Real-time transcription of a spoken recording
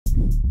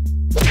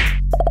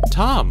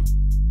Tom.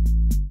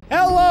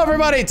 Hello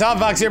everybody, Tom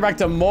Fox here, back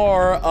to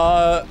more,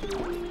 I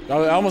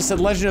almost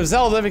said Legend of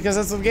Zelda because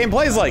that's what the game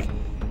plays like.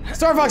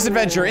 Star Fox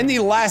Adventure. In the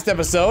last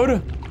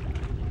episode,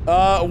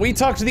 we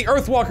talked to the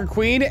Earthwalker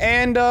Queen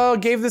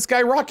and gave this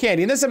guy rock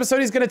candy. In this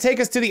episode, he's gonna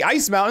take us to the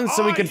Ice Mountain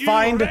so we can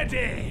find-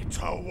 ready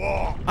to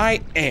warp?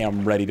 I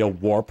am ready to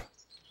warp.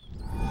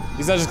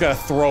 He's not just gonna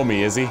throw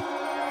me, is he?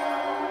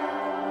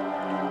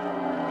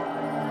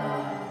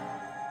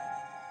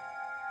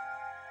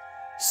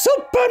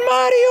 Super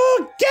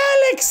Mario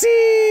Galaxy!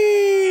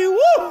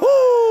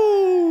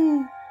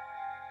 Woohoo!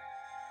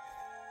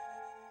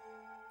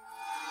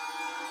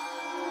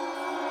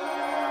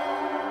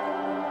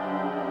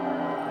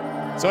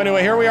 So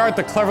anyway, here we are at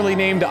the cleverly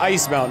named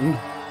Ice Mountain.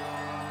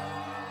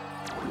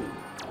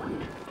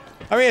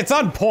 I mean, it's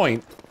on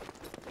point.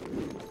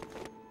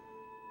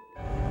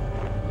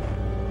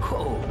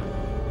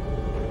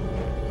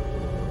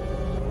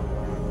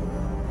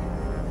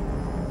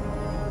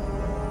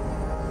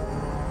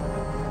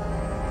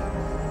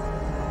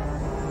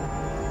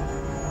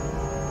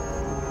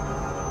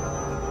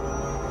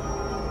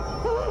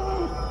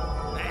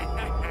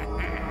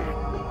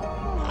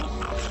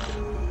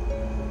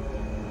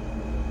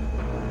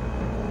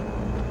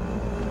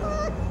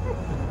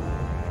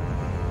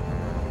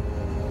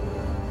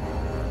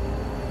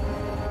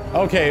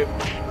 Okay,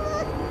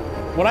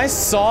 when I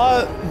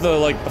saw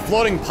the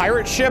floating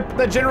pirate ship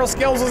that General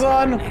Scales was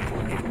on,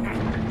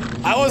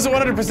 I wasn't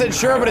 100%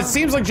 sure, but it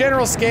seems like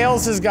General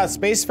Scales has got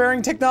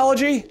spacefaring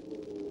technology.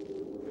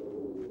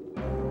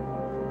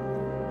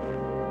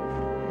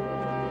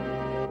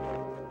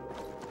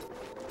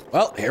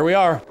 Well, here we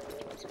are.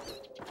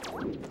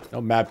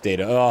 No map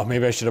data. Oh,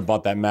 maybe I should have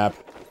bought that map.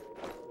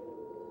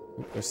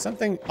 There's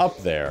something up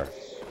there.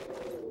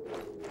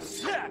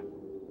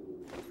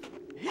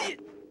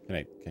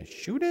 Can I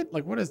shoot it?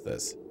 Like, what is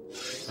this?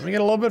 Let me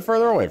get a little bit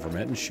further away from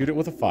it and shoot it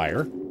with a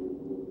fire.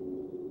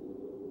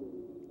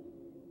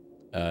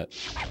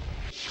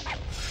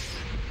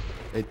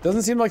 It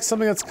doesn't seem like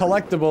something that's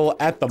collectible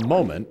at the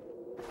moment.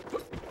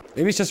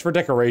 Maybe it's just for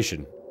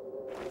decoration.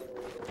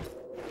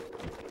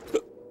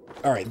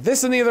 Alright,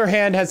 this on the other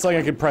hand had something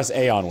I could press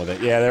A on with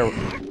it. Yeah,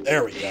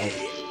 there we go.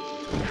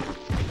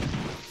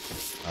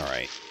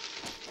 Alright.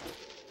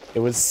 It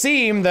would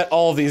seem that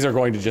all of these are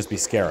going to just be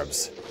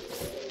scarabs.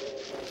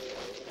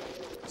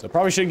 So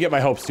probably shouldn't get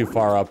my hopes too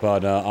far up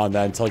on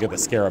that until I get the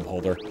scarab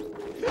holder.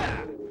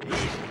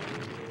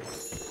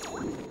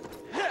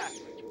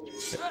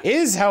 There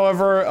is,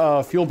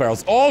 however, fuel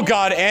barrels. Oh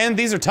god, and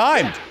these are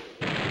timed!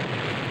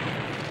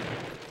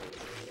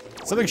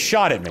 Something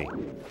shot at me.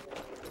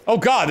 Oh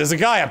god, there's a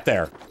guy up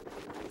there.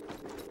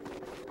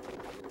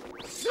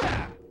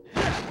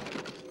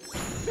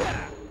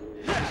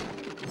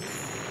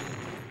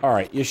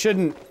 Alright,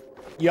 you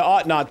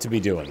ought not to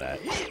be doing that.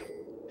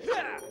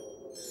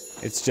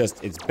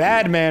 It's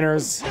bad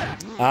manners.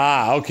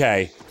 Ah,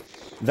 okay.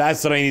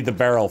 That's what I need the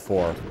barrel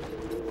for.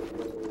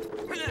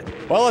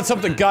 Well, let's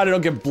hope to God I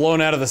don't get blown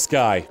out of the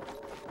sky.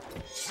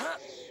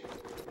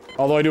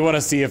 Although I do want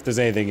to see if there's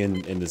anything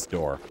in this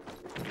door.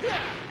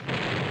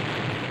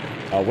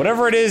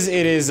 Whatever it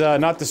is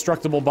not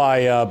destructible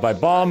by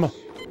bomb.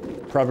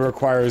 Probably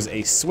requires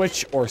a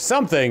switch or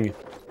something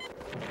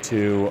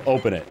to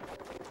open it.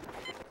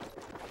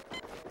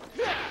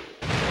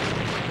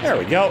 There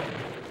we go.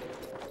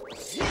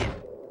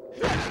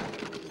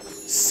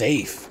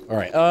 Safe.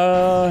 Alright,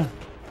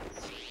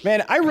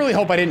 man, I really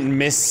hope I didn't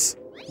miss,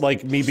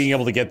 like, me being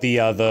able to get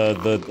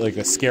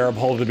the scarab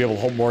holder to be able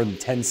to hold more than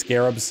 10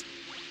 scarabs.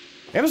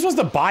 Maybe I'm supposed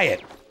to buy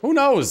it. Who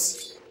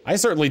knows? I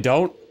certainly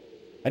don't.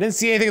 I didn't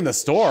see anything in the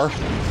store.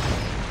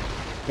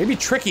 Maybe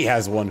Tricky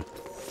has one.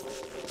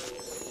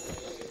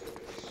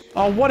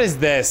 Oh, what is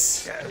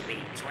this? Show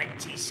me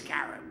 20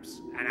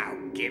 scarabs, and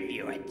I'll give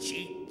you a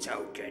cheat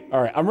token.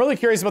 Alright, I'm really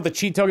curious about the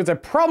cheat tokens. I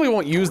probably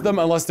won't use them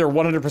unless they're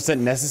 100%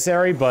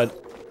 necessary, but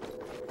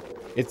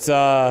it's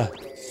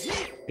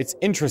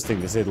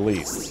interesting to say the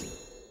least.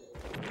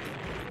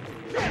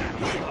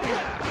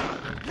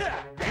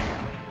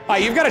 Hi,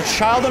 you've got a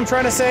child I'm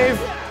trying to save?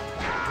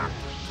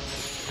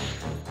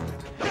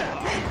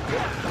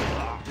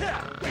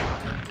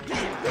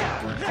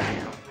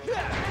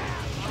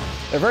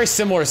 They're very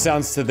similar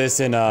sounds to this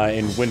in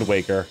Wind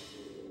Waker.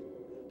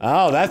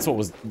 Oh, that's what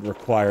was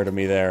required of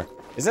me there.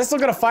 Is that still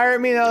gonna fire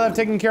at me now that I've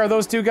taken care of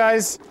those two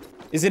guys?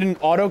 Is it an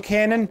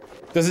autocannon?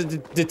 Does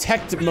it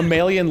detect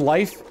mammalian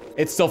life?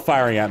 It's still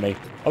firing at me.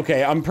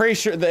 Okay, I'm pretty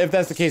sure that if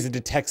that's the case, it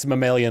detects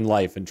mammalian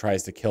life and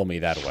tries to kill me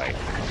that way.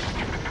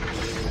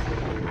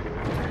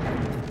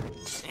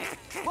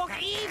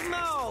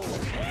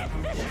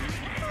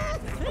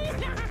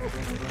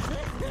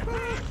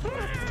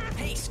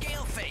 Hey,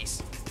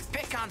 Scaleface,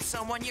 pick on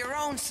someone your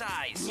own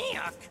size.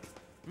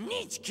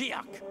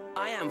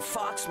 I am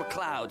Fox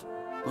McCloud,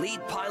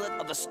 lead pilot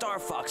of the Star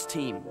Fox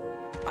team.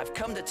 I've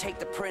come to take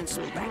the prince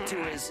back to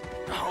his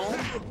home.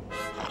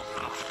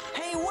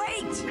 Hey,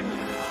 wait!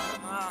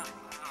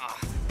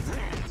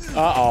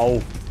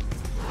 Uh-oh.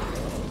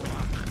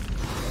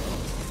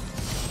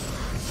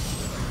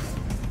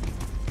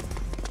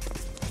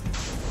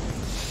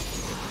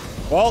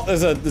 Well,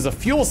 there's a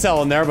fuel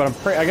cell in there,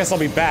 but I guess I'll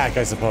be back,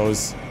 I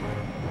suppose.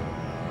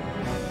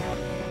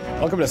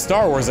 Welcome to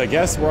Star Wars, I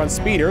guess. We're on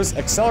speeders.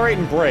 Accelerate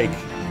and brake.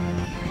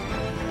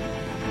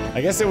 I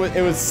guess it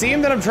would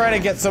seem that I'm trying to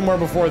get somewhere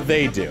before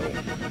they do.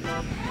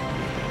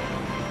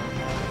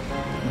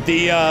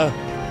 The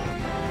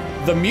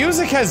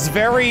music has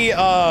very,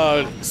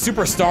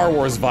 Super Star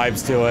Wars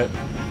vibes to it.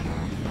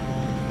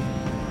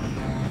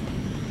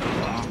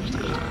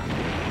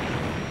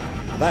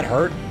 That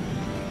hurt.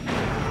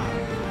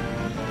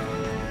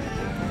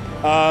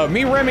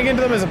 Me ramming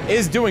into them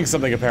is doing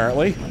something,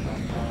 apparently.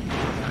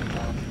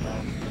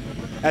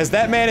 As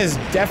that man is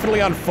definitely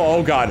on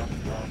oh god,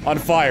 on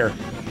fire.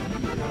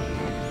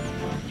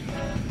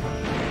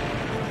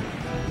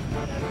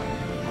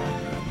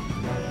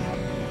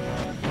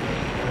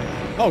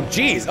 Oh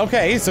geez,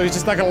 okay, so he's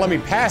just not gonna let me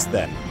pass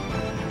then.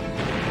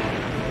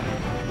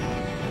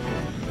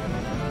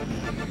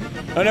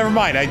 Oh, never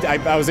mind,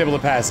 I was able to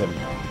pass him.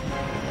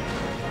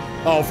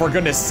 Oh, for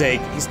goodness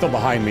sake, he's still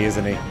behind me,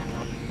 isn't he?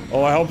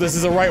 Oh, I hope this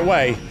is the right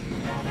way.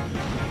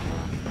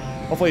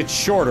 Hopefully it's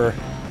shorter.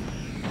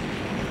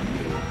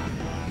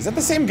 Is that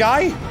the same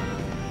guy?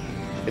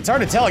 It's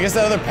hard to tell. I guess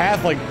that other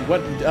path, like,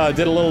 what,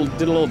 did a little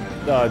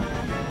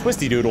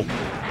twisty doodle.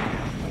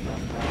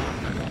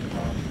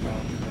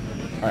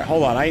 Alright,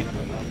 hold on,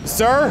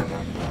 Sir?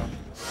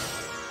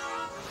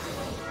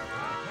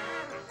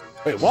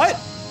 Wait, what?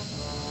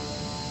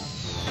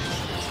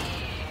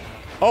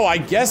 Oh, I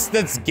guess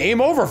that's game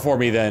over for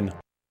me then.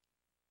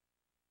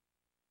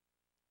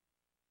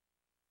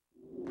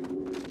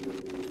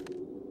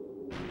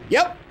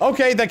 Yep,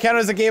 okay, that counted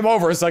as a game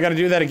over, so I gotta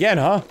do that again,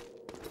 huh?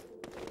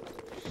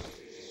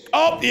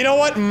 Oh, you know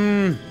what?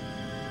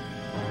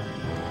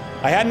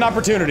 I had an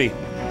opportunity.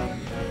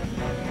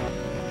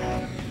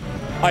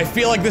 I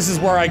feel like this is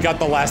where I got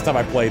the last time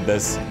I played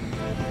this.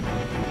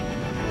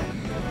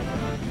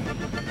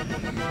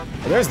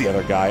 Well, there's the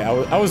other guy.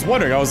 I was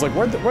wondering, I was like,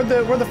 where'd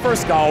the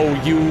first guy? Oh,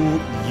 you.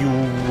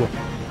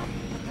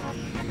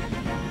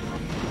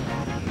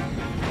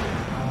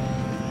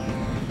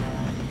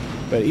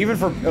 But even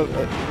for,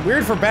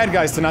 weird for bad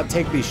guys to not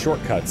take these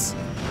shortcuts.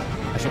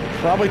 I should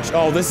probably,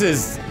 oh, this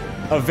is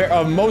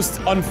a most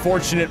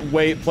unfortunate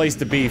place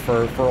to be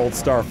for old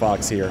Star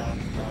Fox here.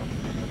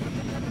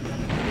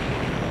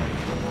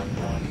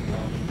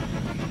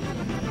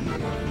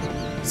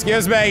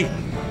 Excuse me.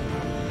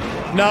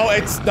 No,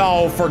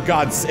 no, for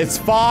God's, it's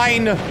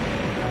fine.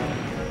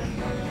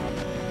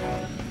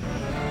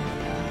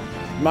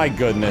 My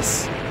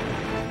goodness.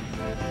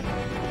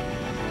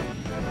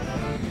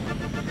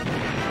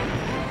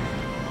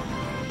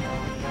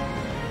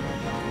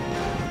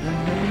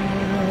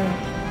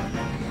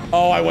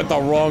 Oh, I went the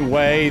wrong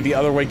way. The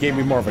other way gave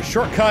me more of a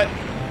shortcut.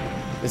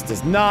 This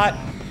does not.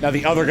 Now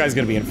the other guy's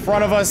gonna be in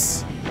front of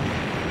us.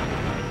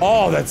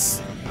 Oh,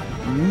 that's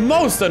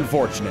most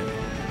unfortunate.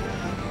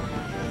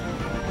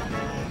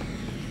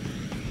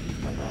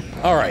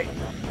 All right.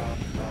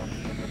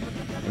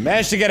 I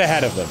managed to get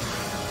ahead of them.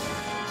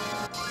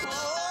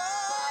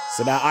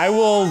 So now I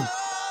will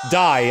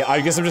die. I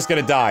guess I'm just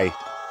gonna die.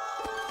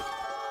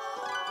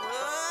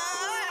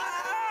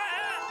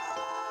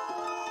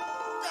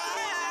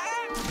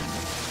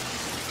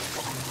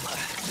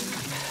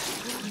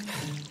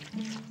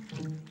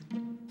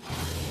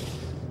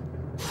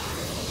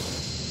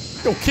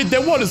 Yo, kid,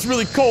 that water's is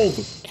really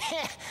cold.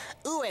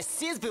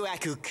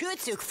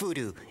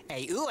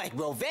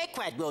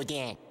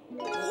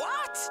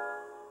 What?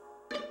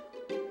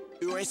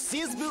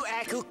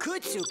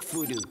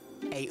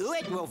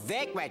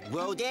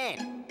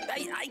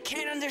 I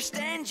can't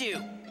understand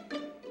you.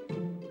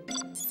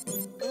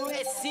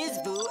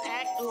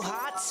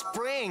 Hot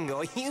spring,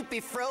 or you'd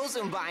be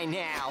frozen by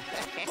now.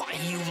 Why,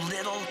 you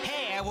little...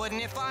 Hey, I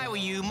wouldn't if I were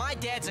you. My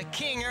dad's a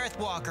king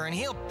Earthwalker, and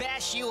he'll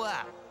bash you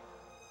up.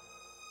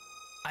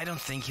 I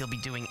don't think he'll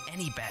be doing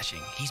any bashing.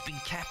 He's been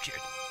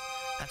captured.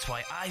 That's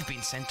why I've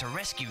been sent to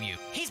rescue you.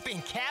 He's been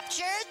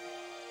captured?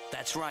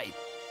 That's right.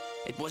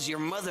 It was your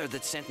mother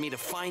that sent me to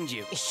find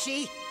you. Is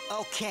she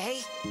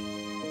okay?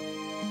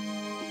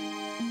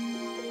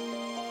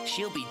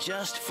 She'll be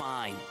just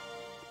fine.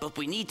 But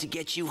we need to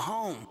get you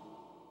home.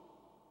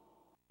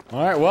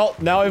 Alright, well,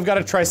 now we've got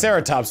a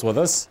Triceratops with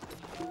us.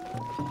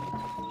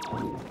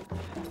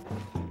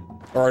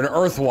 Or an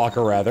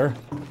Earthwalker, rather.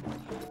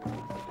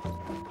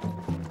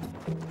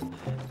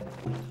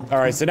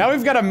 Alright, so now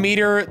we've got a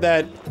meter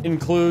that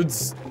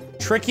includes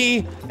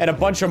Tricky and a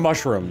bunch of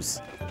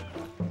mushrooms.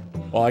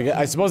 Well,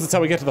 I suppose that's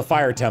how we get to the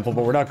fire temple,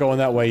 but we're not going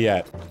that way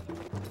yet.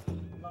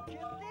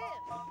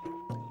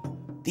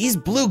 These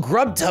blue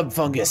grub tub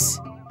fungus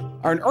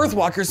are an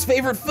Earthwalker's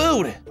favorite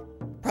food.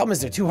 Problem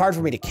is they're too hard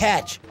for me to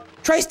catch.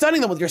 Try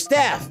stunning them with your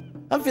staff.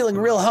 I'm feeling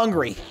real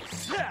hungry.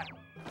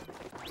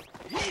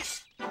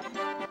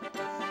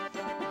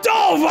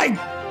 Oh my!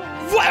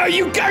 What, are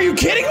you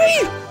kidding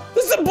me?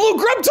 This is a blue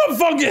grub tub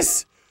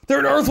fungus! They're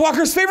an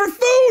Earthwalker's favorite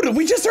food!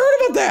 We just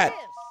heard about that!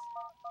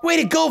 Way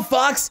to go,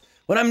 Fox.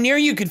 When I'm near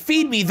you, you can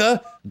feed me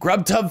the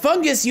Grub tub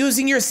fungus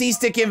using your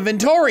C-stick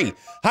inventory.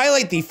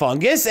 Highlight the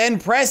fungus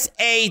and press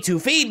A to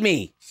feed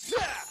me.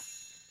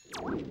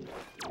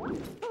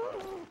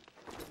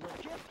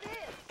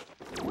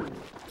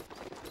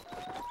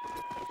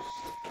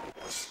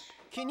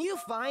 Can you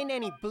find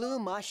any blue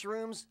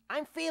mushrooms?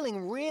 I'm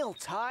feeling real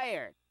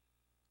tired.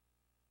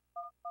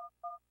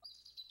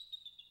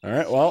 All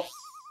right, well.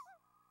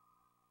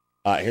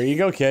 Here you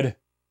go, kid.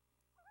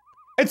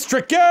 It's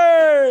tricky!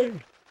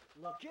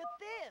 Look at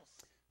this.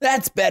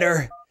 That's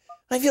better.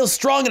 I feel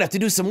strong enough to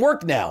do some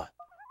work now.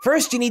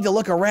 First, you need to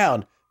look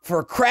around for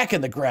a crack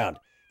in the ground.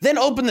 Then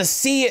open the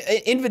C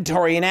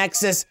inventory and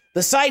access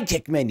the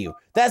sidekick menu.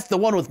 That's the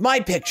one with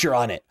my picture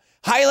on it.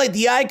 Highlight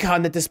the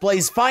icon that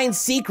displays Find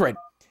Secret,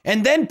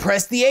 and then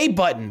press the A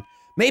button.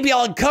 Maybe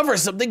I'll uncover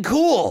something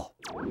cool.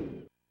 Look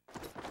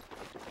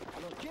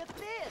at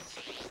this.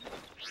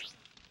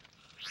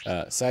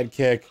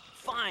 Sidekick.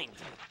 Find.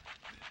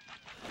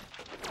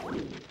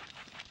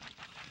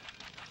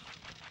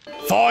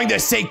 Find the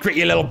secret,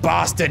 you little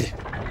bastard.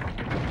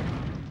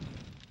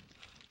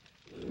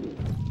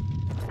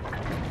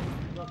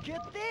 Look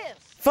at this.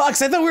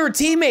 Fox, I thought we were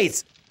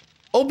teammates.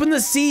 Open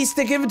the C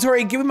stick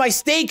inventory and give me my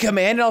stay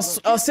command, and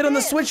I'll sit on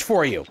the switch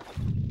for you.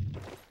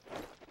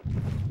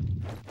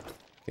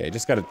 Okay,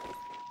 just gotta...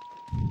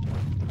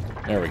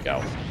 There we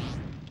go.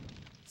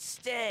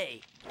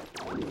 Stay.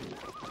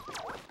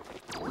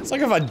 It's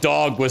like if a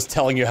dog was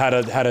telling you how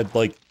to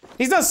like...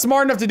 He's not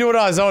smart enough to do it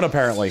on his own,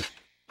 apparently.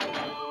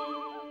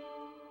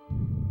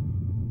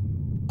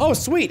 Oh,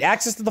 sweet.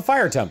 Access to the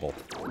fire temple.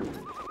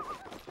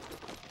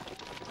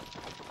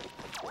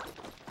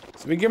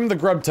 So we give him the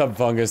grub tub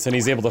fungus, and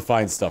he's able to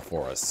find stuff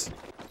for us.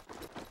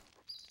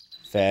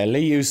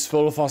 Fairly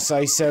useful, if I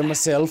say so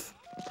myself.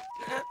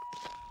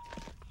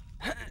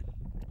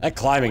 That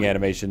climbing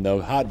animation,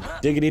 though.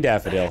 Hot diggity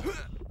daffodil.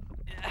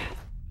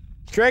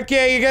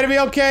 Tricky, you gonna be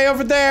okay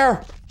over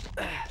there?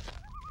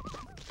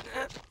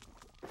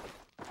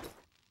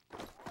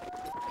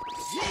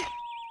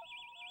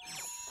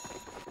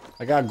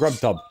 I got a grub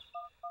tub.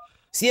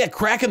 See that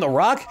crack in the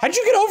rock? How'd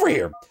you get over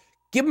here?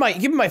 Give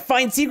me my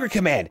Find Secret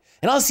command,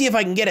 and I'll see if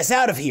I can get us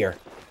out of here.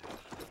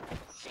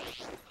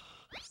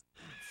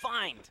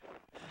 Find.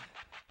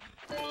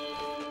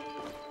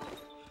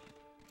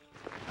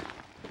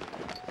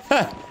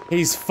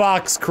 He's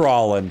fox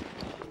crawling.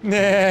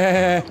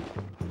 Nah.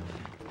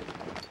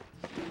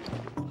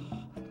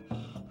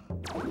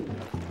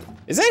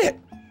 Is that it?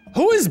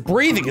 Who is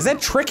breathing? Is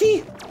that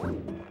Tricky?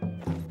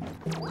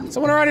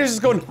 Someone around here is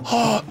just going,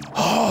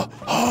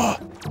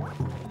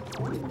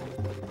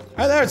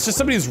 Right there, it's just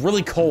somebody who's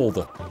really cold.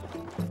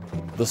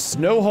 The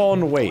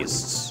Snowhorn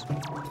Wastes.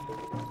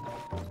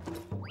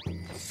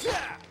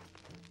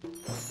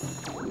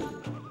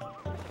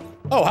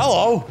 Oh,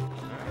 hello.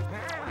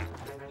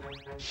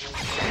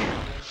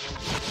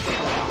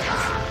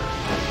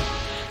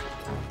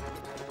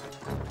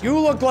 You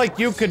look like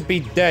you could be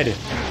dead.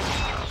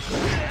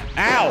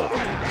 Ow.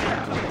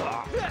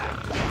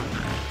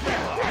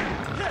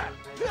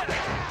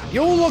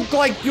 You look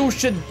like you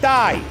should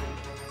die.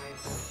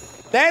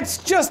 That's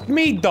just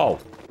me, though.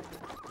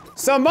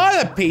 Some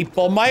other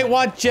people might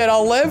want you to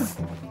live.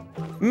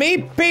 Me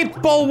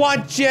people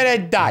want you to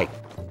die.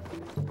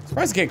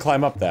 Surprised I can't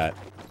climb up that.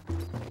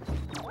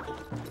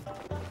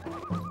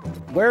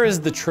 Where is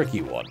the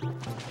tricky one?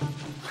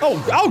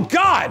 Oh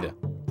God!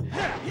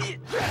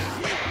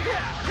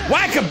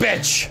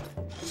 Whack-a-bitch!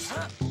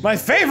 My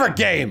favorite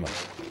game!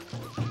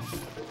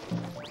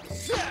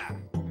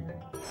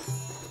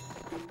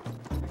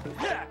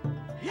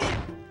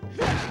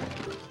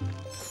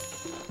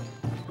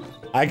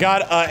 I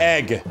got an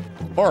egg.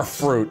 Or a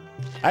fruit.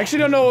 I actually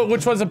don't know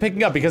which ones I'm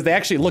picking up because they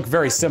actually look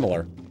very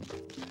similar.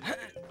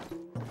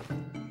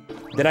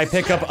 Did I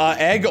pick up an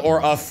egg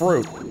or a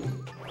fruit?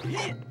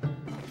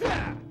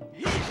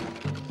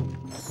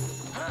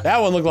 That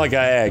one looked like an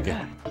egg.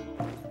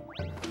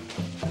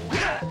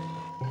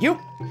 You.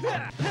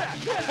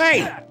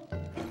 Hey!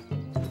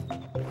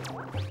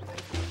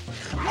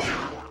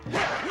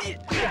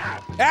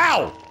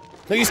 Ow!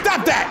 No, you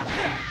stop that!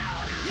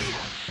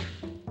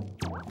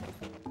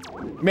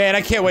 Man,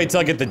 I can't wait till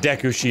I get the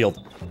Deku shield.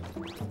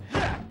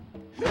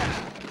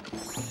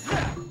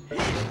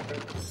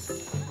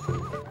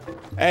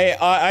 Hey,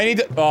 I need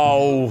to-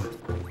 oh.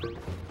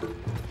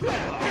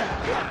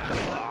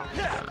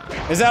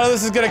 Is that how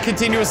this is gonna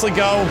continuously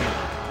go?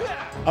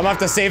 I'm gonna have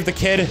to save the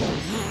kid.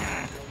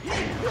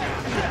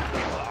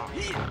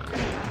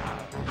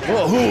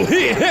 Oh,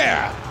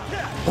 yeah!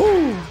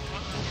 Ooh.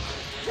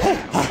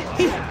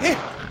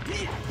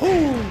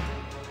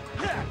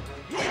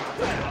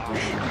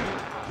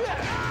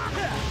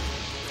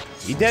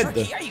 He did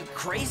Tricky, are you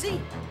crazy?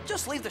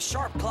 Just leave the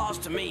sharp claws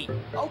to me.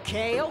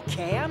 Okay,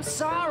 I'm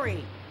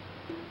sorry.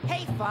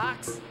 Hey,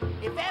 Fox,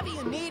 if ever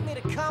you need me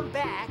to come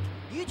back,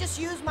 you just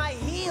use my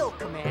heal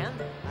command,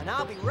 and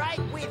I'll be right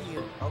with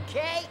you,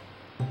 okay?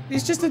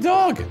 He's just a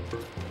dog.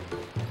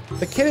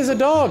 The kid is a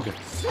dog.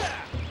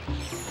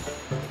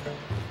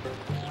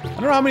 I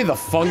don't know how many of the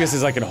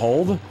funguses I can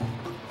hold,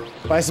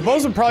 but I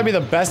suppose would probably be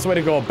the best way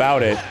to go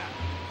about it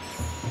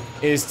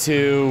is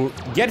to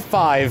get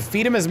 5,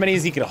 feed him as many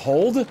as he can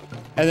hold, and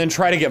then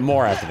try to get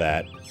more after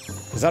that.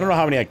 Because I don't know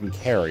how many I can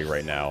carry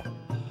right now.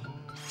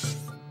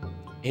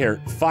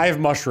 Here, 5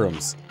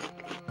 mushrooms.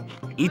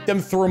 Eat them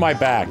through my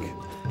back.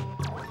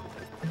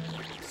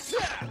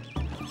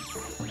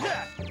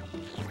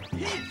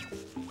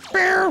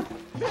 Bow.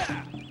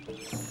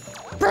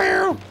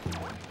 Bow.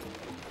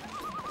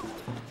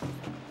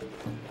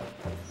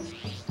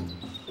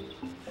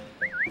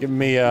 Give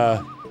me,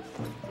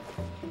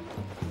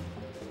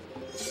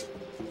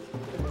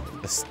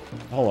 this,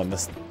 hold on,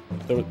 this,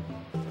 oh,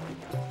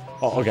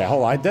 okay,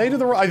 hold on,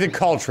 I did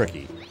call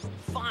tricky.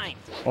 Fine.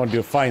 I want to do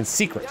a find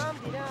secret.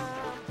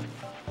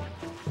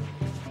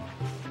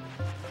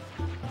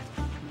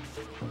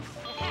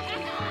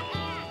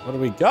 Where do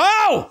we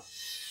go?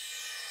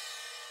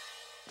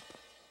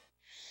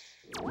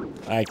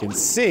 I can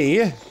see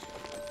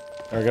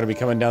they're gonna be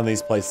coming down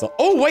these places.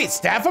 Oh wait,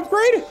 staff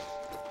upgrade?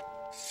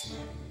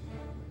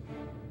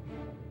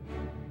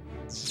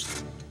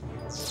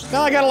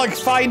 Now I gotta like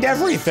find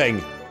everything.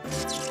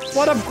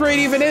 What upgrade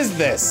even is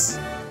this?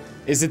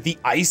 Is it the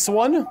ice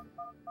one?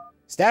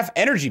 Staff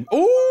energy.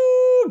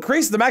 Ooh,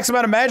 increase the max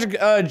amount of magic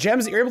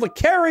gems that you're able to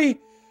carry.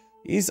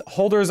 These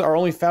holders are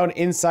only found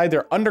inside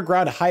their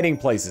underground hiding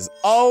places.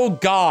 Oh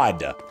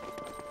God.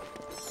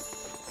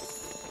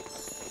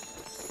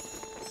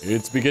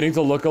 It's beginning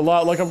to look a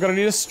lot like I'm gonna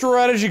need a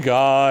strategy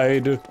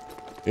guide.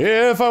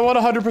 If I want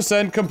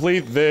 100%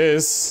 complete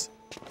this.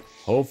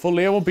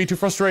 Hopefully it won't be too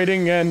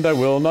frustrating and I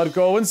will not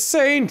go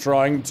insane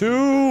trying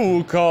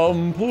to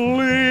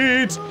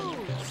complete.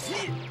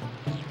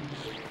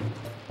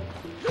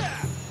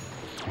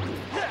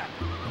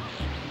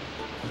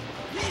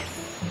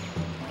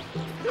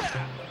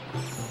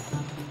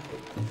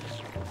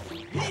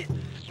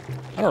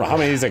 I don't know how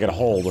many of these I can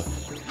hold.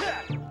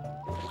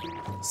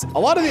 A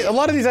lot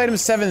of these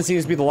items, 7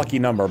 seems to be the lucky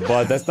number,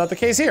 but that's not the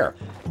case here.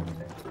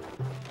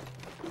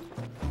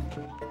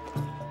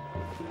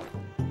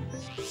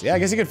 So yeah, I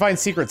guess you can find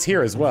secrets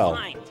here as well.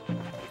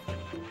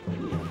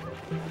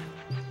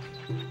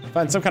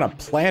 Find some kind of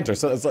plant or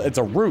so. It's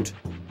a root.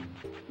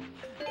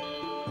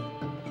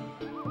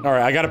 All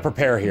right, I gotta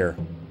prepare here.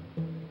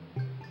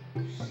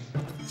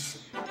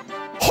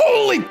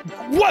 Holy,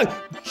 what?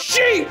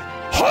 Gee,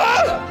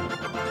 huh?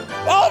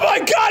 Oh my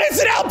God,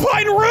 it's an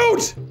alpine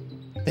root!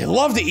 They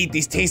love to eat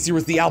these tasty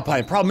roots, the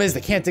alpine. Problem is,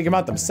 they can't dig them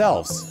out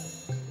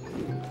themselves.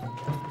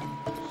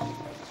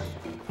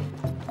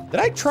 Did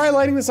I try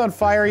lighting this on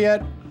fire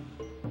yet?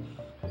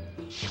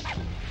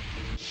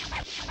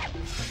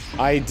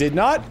 I did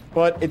not,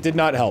 but it did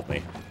not help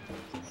me.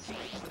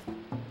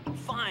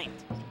 Fine.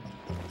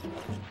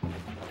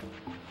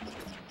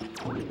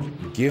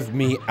 Give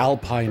me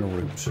alpine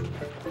root.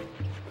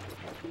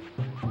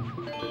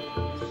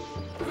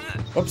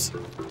 Oops.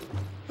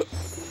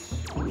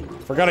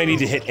 Forgot I need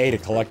to hit A to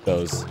collect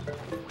those.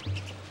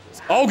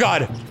 Oh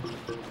God!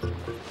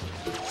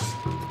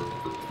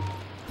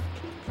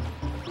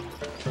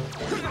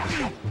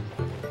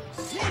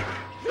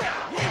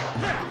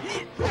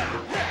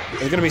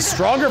 There's gonna be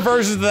stronger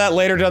versions of that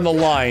later down the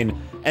line,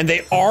 and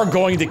they are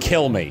going to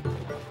kill me.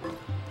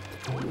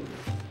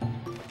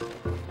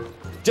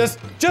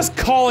 Just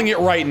calling it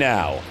right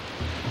now.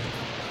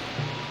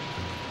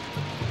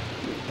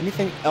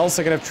 Anything else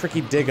I could have Tricky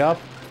dig up?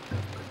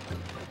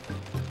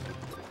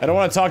 I don't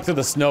want to talk to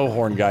the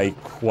Snowhorn guy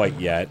quite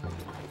yet.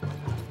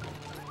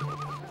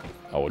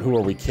 Oh, and who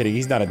are we kidding?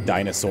 He's not a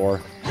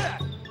dinosaur.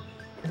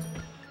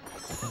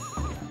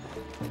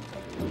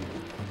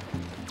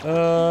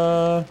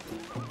 Am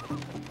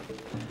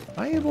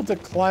I able to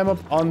climb up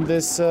on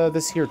this,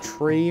 this here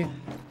tree?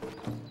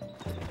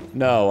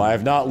 No, I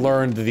have not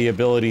learned the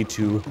ability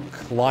to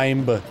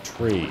climb a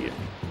tree.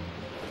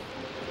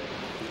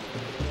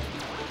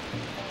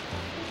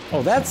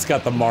 Oh, that's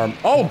got the marm.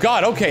 Oh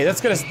God, okay,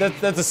 that's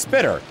a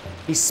spitter.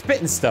 He's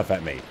spitting stuff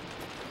at me.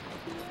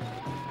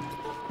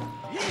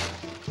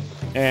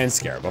 And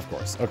scarab, of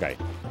course. Okay,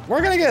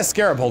 we're gonna get a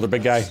scarab holder,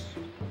 big guy.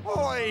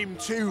 I'm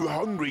too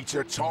hungry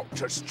to talk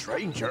to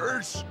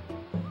strangers.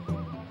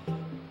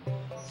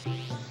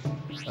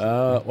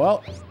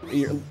 Well,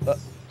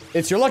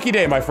 it's your lucky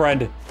day, my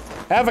friend.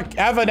 Have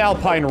an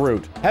alpine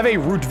root. Have a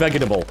root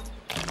vegetable.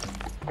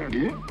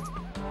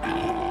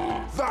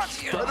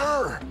 That's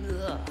better.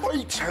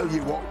 I tell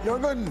you what,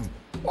 young'un,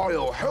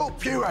 I'll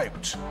help you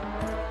out.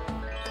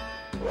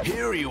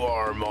 Here you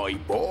are, my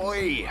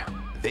boy.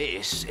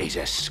 This is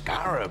a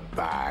scarab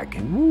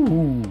bag.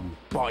 Ooh.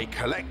 By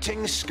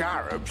collecting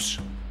scarabs,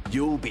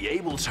 you'll be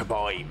able to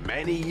buy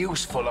many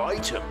useful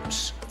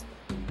items.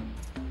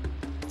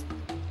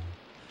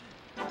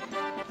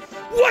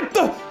 What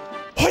the?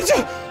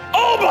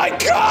 Oh my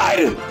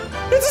God!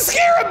 It's a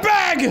scarab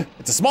bag!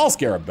 It's a small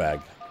scarab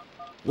bag.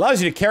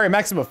 Allows you to carry a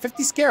maximum of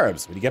 50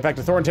 scarabs. When you get back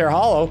to Thorntear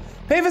Hollow,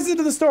 pay a visit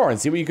to the store and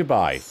see what you could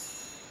buy.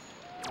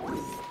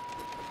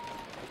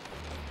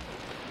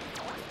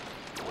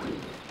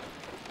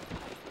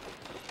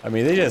 I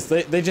mean,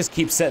 they just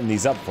keep setting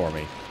these up for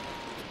me.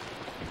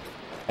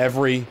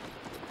 Every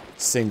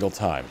single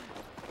time.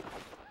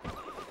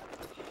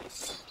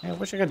 Hey,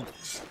 wish I could...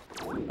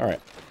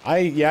 Alright.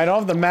 Yeah, I don't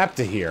have the map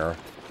to here.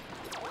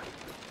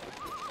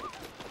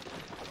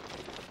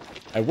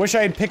 I wish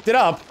I had picked it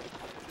up,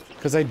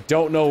 because I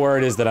don't know where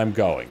it is that I'm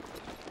going.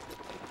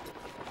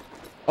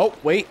 Oh,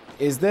 wait.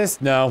 Is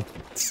this? No.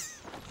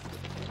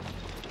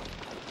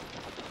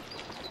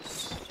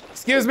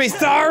 Excuse me,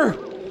 sir!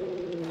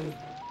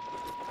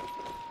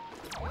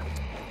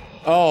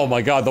 Oh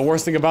my god, the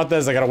worst thing about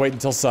this is I gotta wait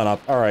until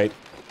sunup. Alright.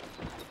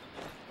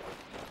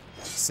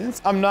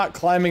 Since I'm not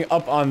climbing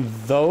up on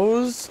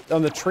those,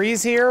 on the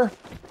trees here,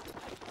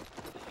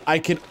 I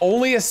can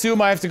only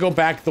assume I have to go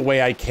back the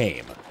way I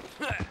came.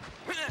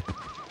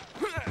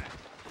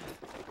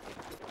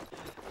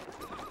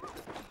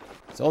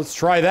 So let's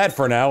try that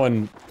for now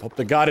and hope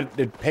to god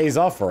it pays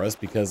off for us,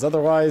 because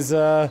otherwise,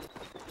 I'm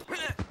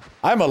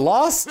a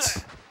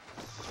lost.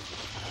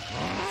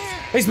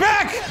 He's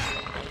back!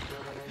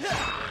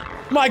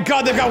 My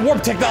god, they've got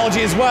warp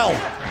technology as well!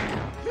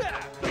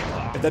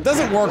 If that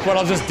doesn't work, what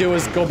I'll just do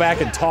is go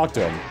back and talk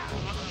to him.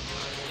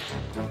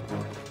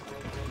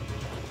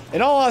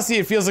 In all honesty,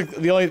 it feels like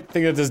the only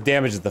thing that does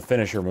damage is the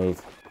finisher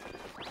move.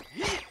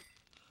 I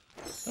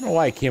don't know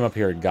why I came up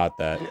here and got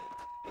that.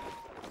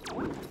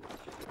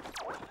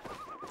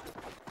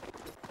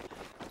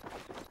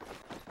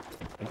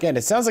 Again,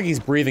 it sounds like he's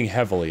breathing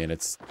heavily, and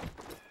it's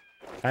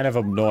kind of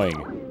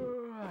annoying.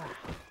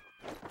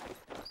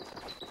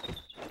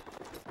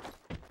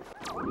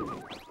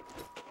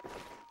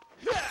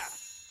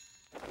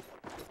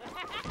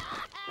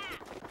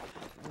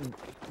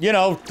 You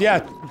know, yeah,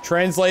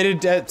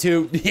 translated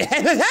to...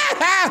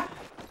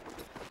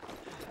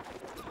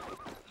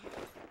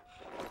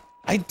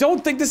 I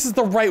don't think this is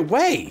the right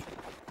way,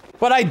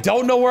 but I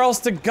don't know where else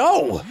to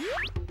go.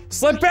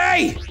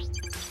 Slippy!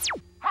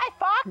 Hi,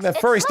 Fox. The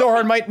furry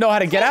storehead might know how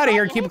to get out of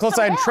here. Keep a close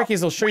eye on Trickies.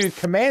 He'll show you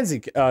commands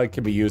that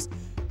can be used.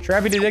 Sure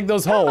happy to dig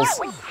those holes.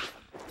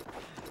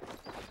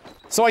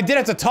 So I did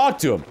have to talk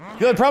to him.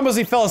 The only problem was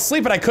he fell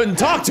asleep and I couldn't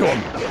talk to him.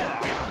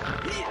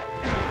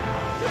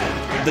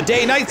 The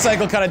day-night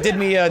cycle kind of did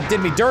me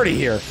dirty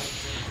here.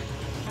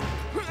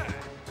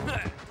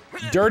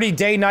 Dirty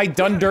day-night,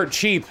 done dirt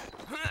cheap.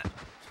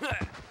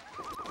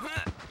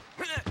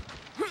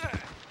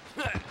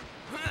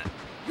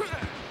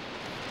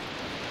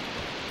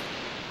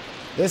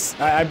 This,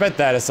 I bet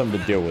that has something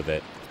to do with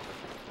it.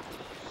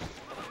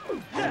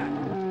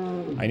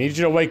 I need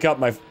you to wake up,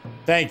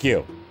 thank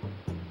you.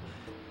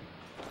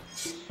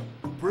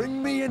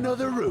 Bring me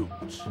another root,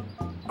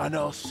 and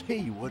I'll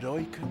see what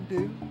I can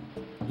do.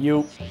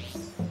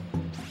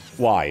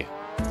 Why?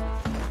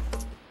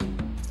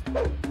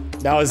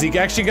 Now, is he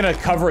actually gonna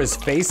cover his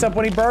face up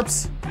when he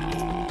burps?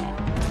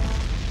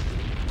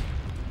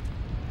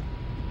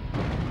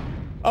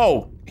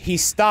 Oh, he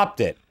stopped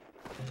it.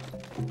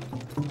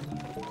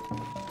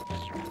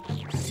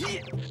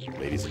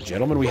 Ladies and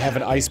gentlemen, we have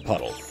an ice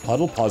puddle.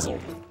 Puddle puzzle.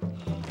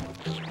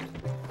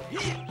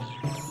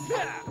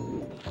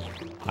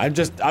 I'm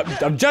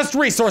just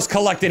resource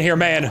collecting here,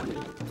 man.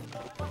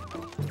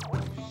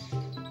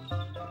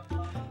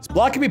 This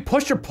block can be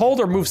pushed or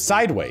pulled or moved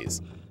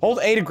sideways. Hold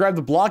A to grab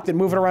the block, then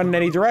move it around in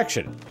any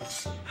direction.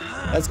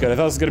 That's good. I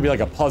thought it was gonna be like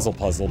a puzzle,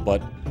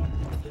 but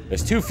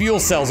there's 2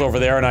 fuel cells over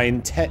there,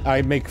 and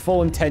I make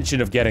full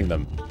intention of getting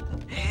them.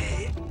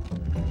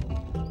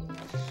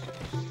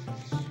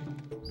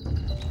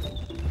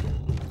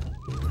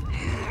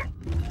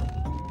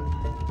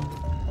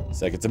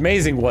 It's like, it's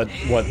amazing what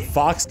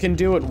Fox can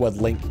do and what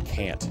Link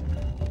can't.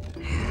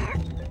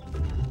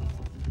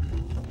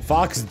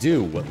 Fox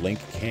do what Link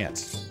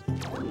can't.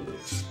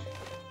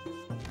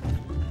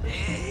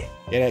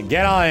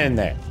 Get on in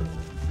there.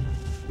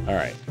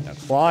 Alright, now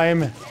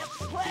climb.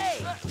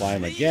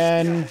 Climb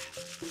again.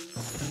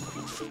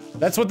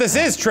 That's what this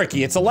is,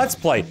 Tricky. It's a let's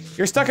play.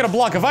 You're stuck in a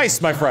block of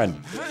ice, my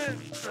friend.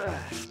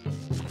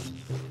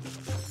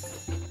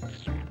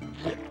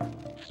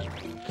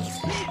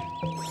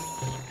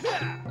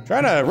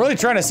 Really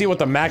trying to see what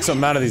the maximum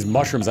amount of these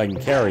mushrooms I can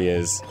carry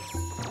is.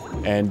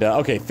 And,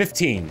 okay,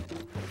 15.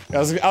 I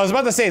was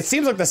about to say, it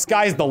seems like the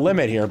sky's the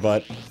limit here,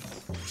 but...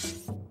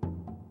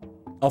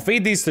 I'll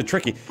feed these to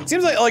Tricky. It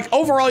seems like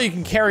overall you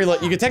can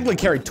technically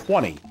carry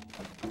 20.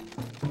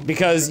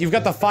 Because you've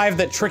got the 5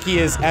 that Tricky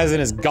has in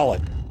his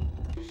gullet.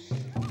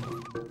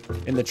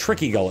 In the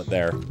Tricky gullet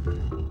there.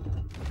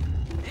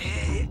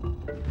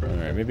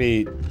 Alright,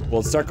 maybe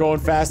we'll start going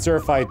faster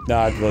if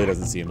nah, it really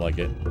doesn't seem like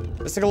it.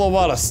 It's take a little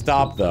while to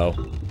stop, though.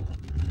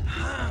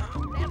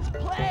 Let's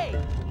play.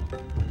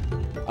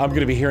 I'm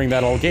gonna be hearing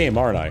that all game,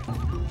 aren't I?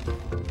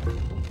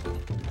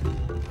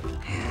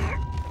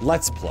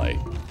 Let's play.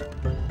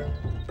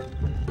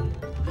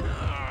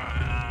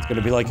 It's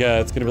gonna be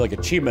like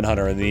Achievement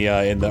Hunter in the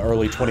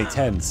early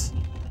 2010s,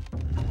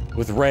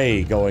 with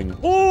Ray going,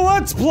 "Oh,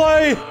 let's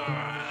play!"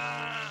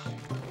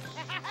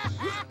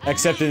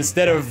 Except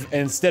instead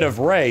of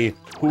Ray,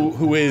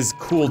 who is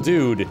cool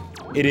dude,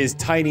 it is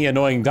tiny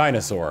annoying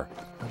dinosaur.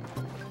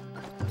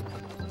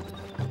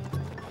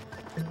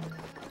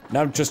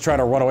 Now I'm just trying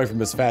to run away from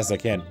him as fast as I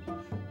can.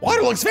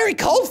 Water looks very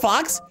cold,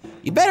 Fox.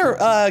 You better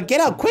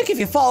get out quick if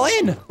you fall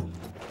in.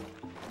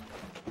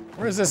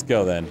 Where does this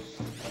go then?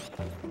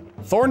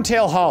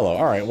 Thorntail Hollow.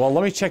 Alright, well,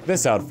 let me check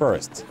this out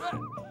first.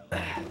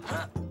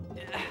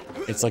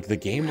 It's like the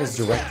game was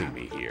directing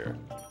me here.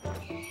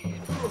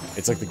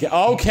 It's like the game.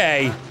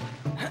 Okay!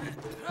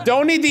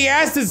 Don't need the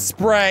acid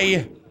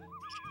spray!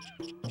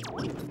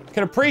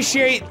 Can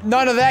appreciate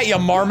none of that, you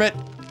marmot.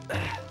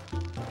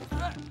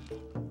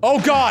 Oh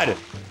god!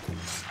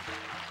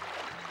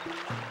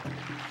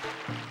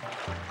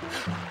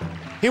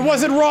 He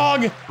wasn't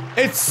wrong!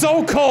 It's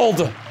so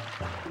cold!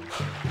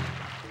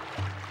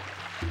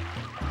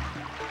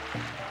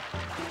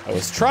 I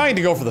was trying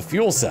to go for the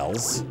fuel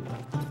cells,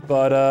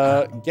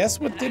 but guess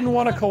what didn't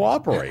want to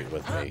cooperate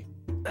with me?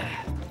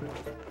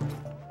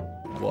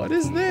 What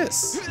is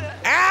this?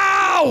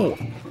 Ow!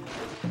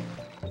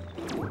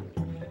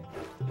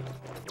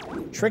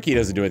 Tricky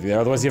doesn't do anything there,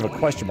 otherwise you have a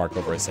question mark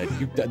over his head.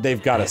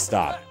 They've got to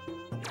stop.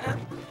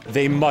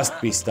 They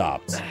must be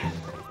stopped.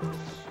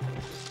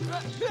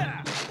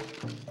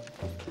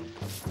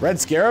 Red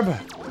Scarab,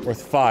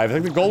 worth 5. I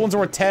think the gold ones are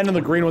worth 10 and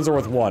the green ones are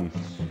worth 1.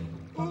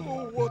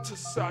 Oh, what a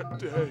sad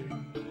day.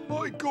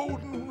 My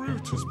golden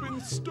root has been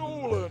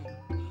stolen.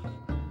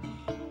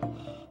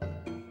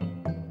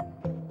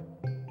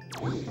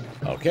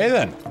 Okay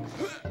then.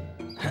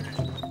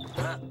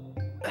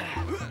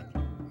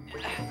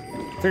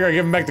 Figure I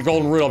give him back the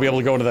golden root, I'll be able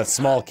to go into that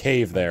small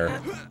cave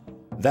there.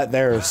 That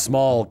there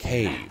small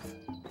cave.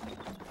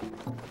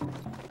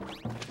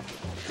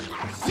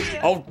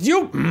 Oh,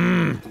 you!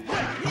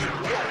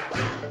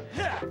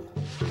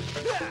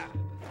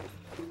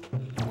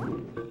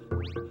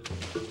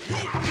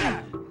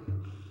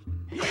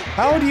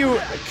 How do you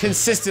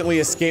consistently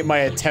escape my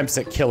attempts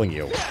at killing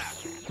you?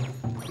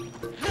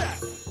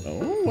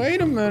 Oh,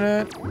 wait a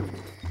minute.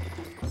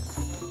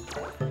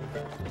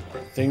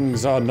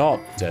 Things are not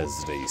as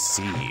they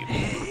seem.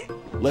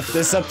 Lift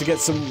this up to get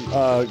some,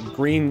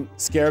 green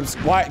scarabs.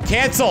 Why?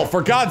 Cancel!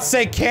 For God's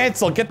sake,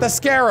 cancel! Get the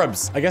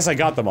scarabs! I guess I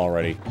got them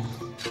already.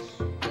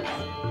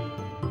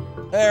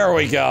 There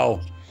we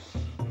go.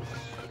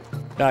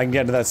 Now I can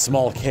get into that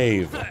small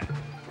cave.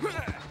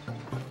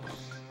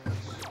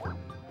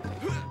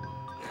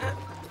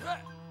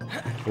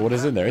 What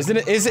is in there?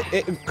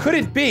 Could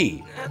it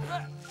be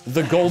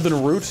the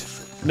golden root?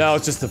 No,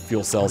 it's just the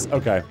fuel cells.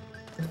 Okay.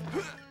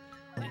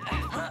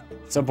 At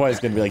some point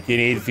it's gonna be like, you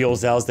need fuel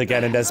cells to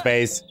get into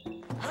space.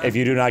 If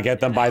you do not get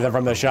them, buy them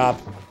from the shop.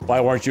 Why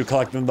weren't you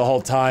collecting them the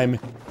whole time,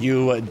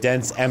 you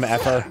dense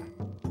MFer?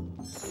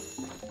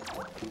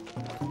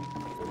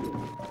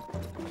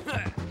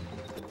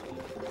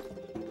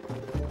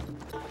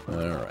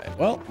 Alright,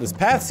 well, this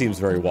path seems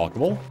very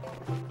walkable.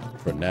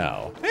 For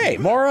now. Hey,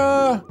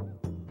 more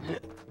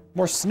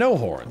snow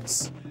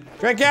horns.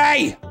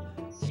 Tricky!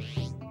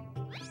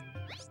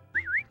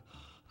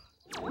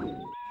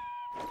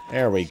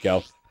 There we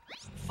go.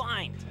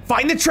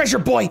 Find the treasure,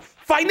 boy!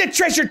 Find the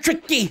treasure,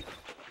 Tricky!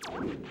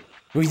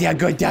 Who's that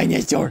good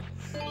dinosaur?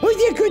 Who's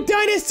that good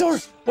dinosaur?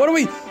 What are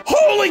we?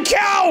 Holy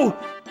cow!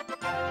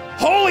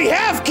 Holy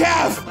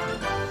half-calf!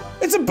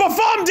 It's a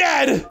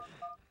Baphomet!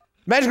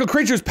 Magical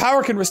creature's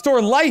power can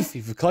restore life.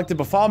 If you collected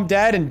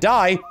Baphomet and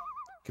die, it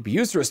can be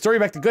used to restore you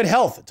back to good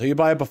health. Until you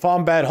buy a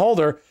Baphomet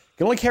holder, you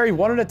can only carry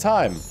one at a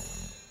time.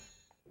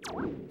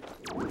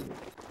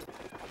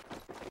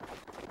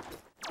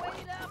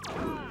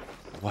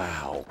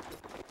 Wow.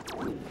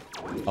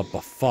 A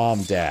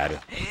Baphomet.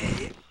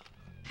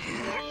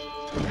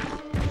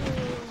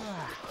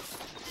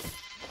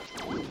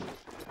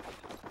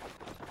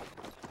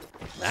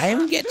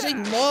 I'm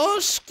getting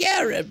more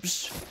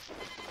scarabs.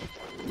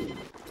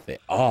 They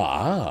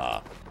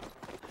are.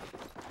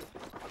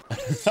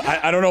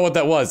 I don't know what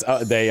that was.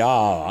 They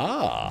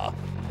are.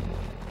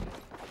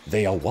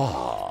 They are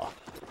wah.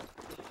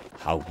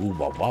 How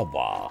wah wah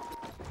wah.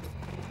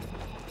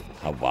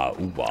 How wah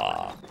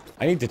wah.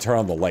 I need to turn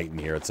on the light in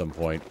here at some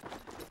point.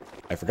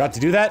 I forgot to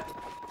do that.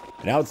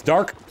 And now it's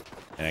dark,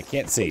 and I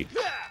can't see.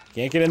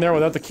 Can't get in there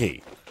without the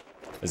key.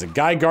 There's a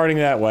guy guarding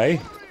that way.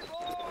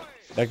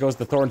 That goes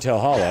to Thorntail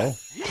Hollow.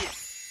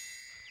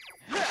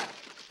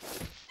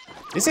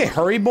 Did you say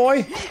hurry,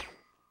 boy? Is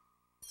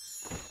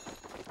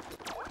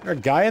there a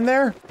guy in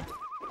there?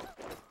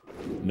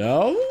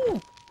 No?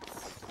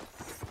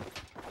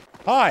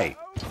 Hi.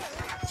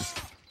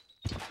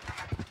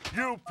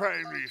 You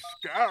pay me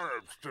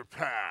scarabs to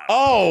pass.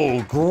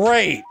 Oh,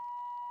 great.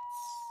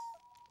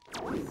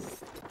 All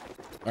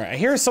right, I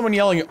hear someone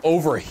yelling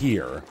over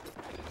here.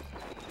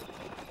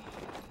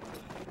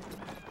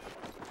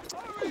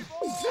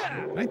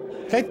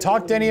 Can I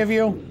talk to any of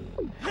you?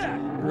 I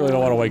really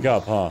don't want to wake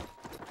up, huh?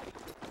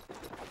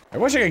 I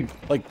wish I could,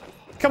 like,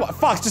 come on,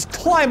 Fox, just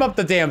climb up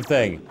the damn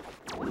thing.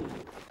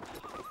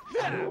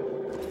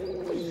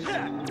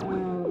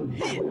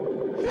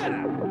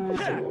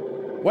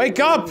 Wake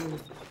up!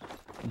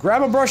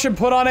 Grab a brush and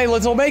put on a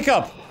little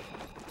makeup.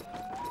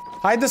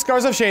 Hide the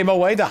scars of shame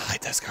away.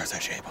 Hide the scars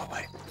of shame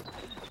away.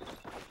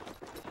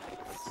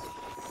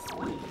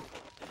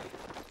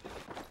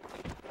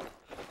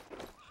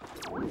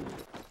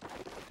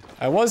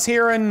 I was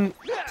hearing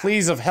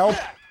pleas of help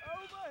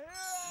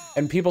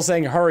and people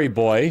saying, hurry,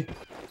 boy.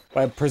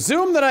 I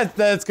presume that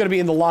it's gonna be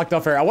in the locked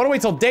off area. I wanna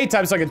wait till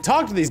daytime so I can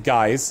talk to these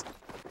guys.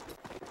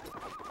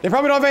 They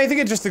probably don't have anything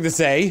interesting to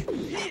say.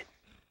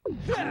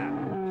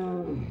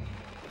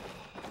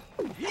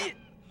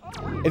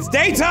 It's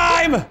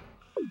daytime!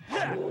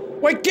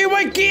 Wakey,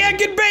 wakey,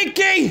 egg and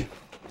bakey!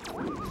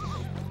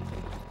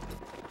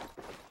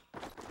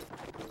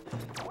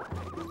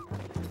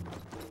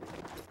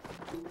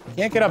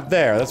 Can't get up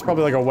there. That's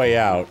probably like a way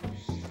out.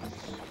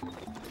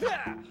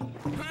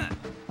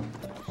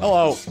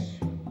 Hello.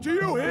 Do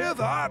you hear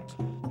that?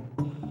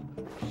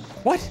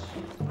 What?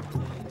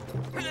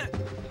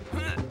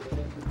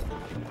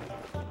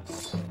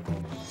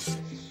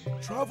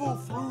 Travel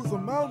through the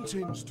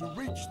mountains to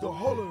reach the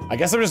hollow. I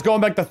guess I'm just going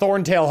back to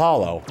Thorntail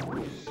Hollow.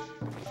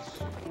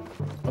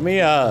 Let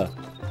me, I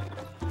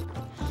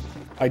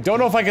don't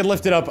know if I can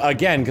lift it up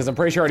again, because I'm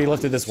pretty sure I already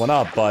lifted this one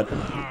up, but...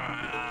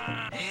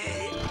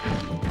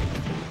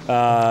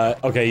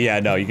 okay, yeah,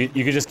 no, you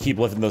could just keep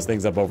lifting those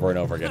things up over and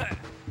over again.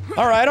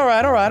 Alright.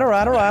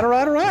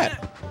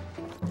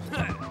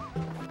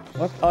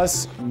 Let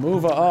us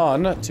move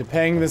on to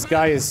paying this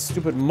guy his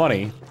stupid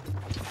money.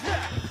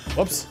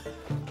 Whoops.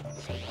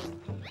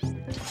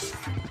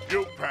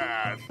 You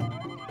pass,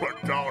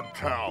 but don't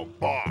tell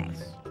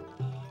boss.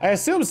 I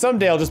assume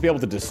someday I'll just be able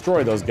to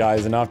destroy those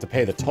guys and not have to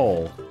pay the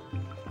toll.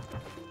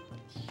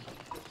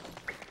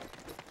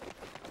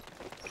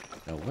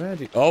 Now where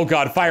do oh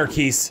god, fire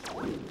keys.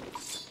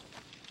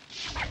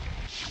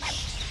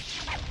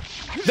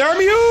 They're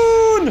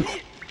immune!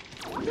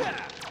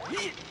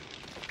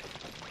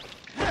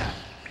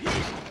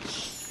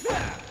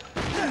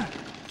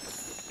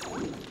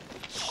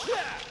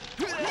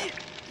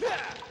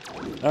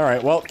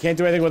 Alright, well, can't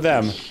do anything with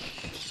them.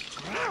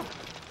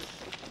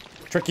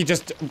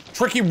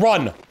 Tricky,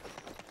 run!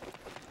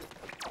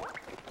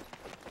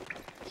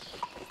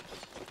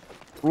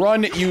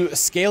 Run, you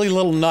scaly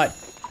little nut.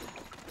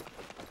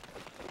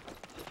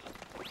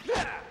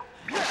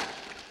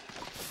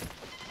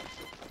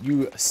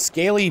 You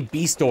scaly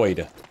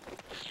beastoid.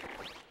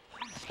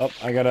 Oh,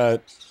 I gotta...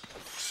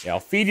 Yeah, I'll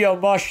feed you a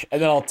mush, and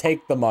then I'll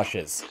take the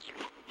mushes.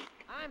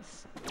 I'm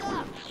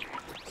stuck.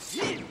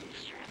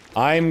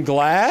 I'm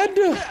glad?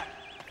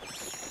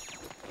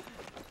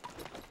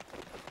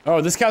 Oh,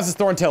 this counts as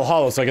Thorntail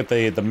Hollow, so I get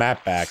the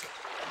map back.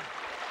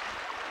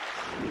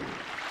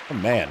 Oh,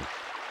 man.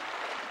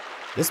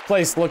 This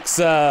place looks,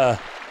 well,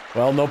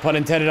 no pun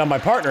intended on my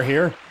partner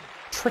here.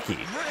 Tricky.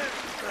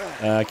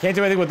 Can't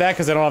do anything with that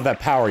because I don't have that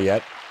power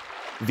yet.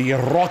 The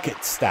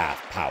rocket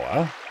staff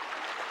power.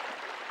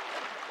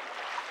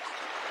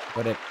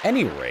 But at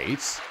any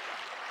rate,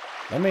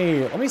 let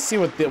me see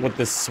what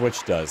this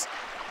switch does.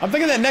 I'm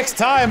thinking that next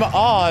time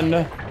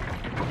on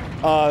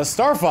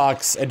Star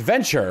Fox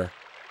Adventure,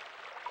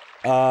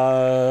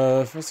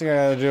 first thing I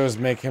gotta do is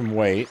make him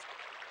wait.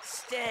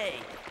 Stay.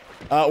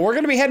 We're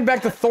gonna be heading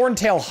back to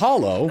Thorntail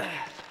Hollow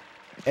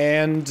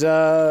and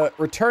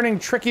returning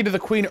Tricky to the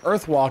Queen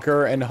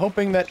Earthwalker and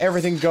hoping that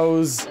everything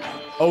goes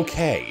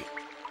okay.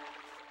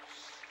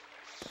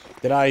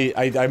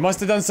 I must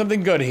have done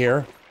something good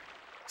here.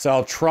 So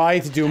I'll try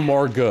to do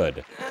more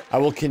good. I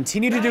will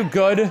continue to do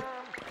good.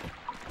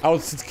 I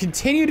will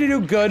continue to do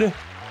good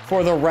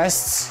for the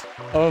rest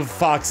of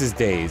Fox's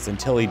days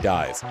until he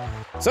dies.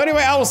 So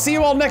anyway, I will see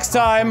you all next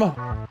time.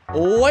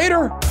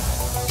 Later!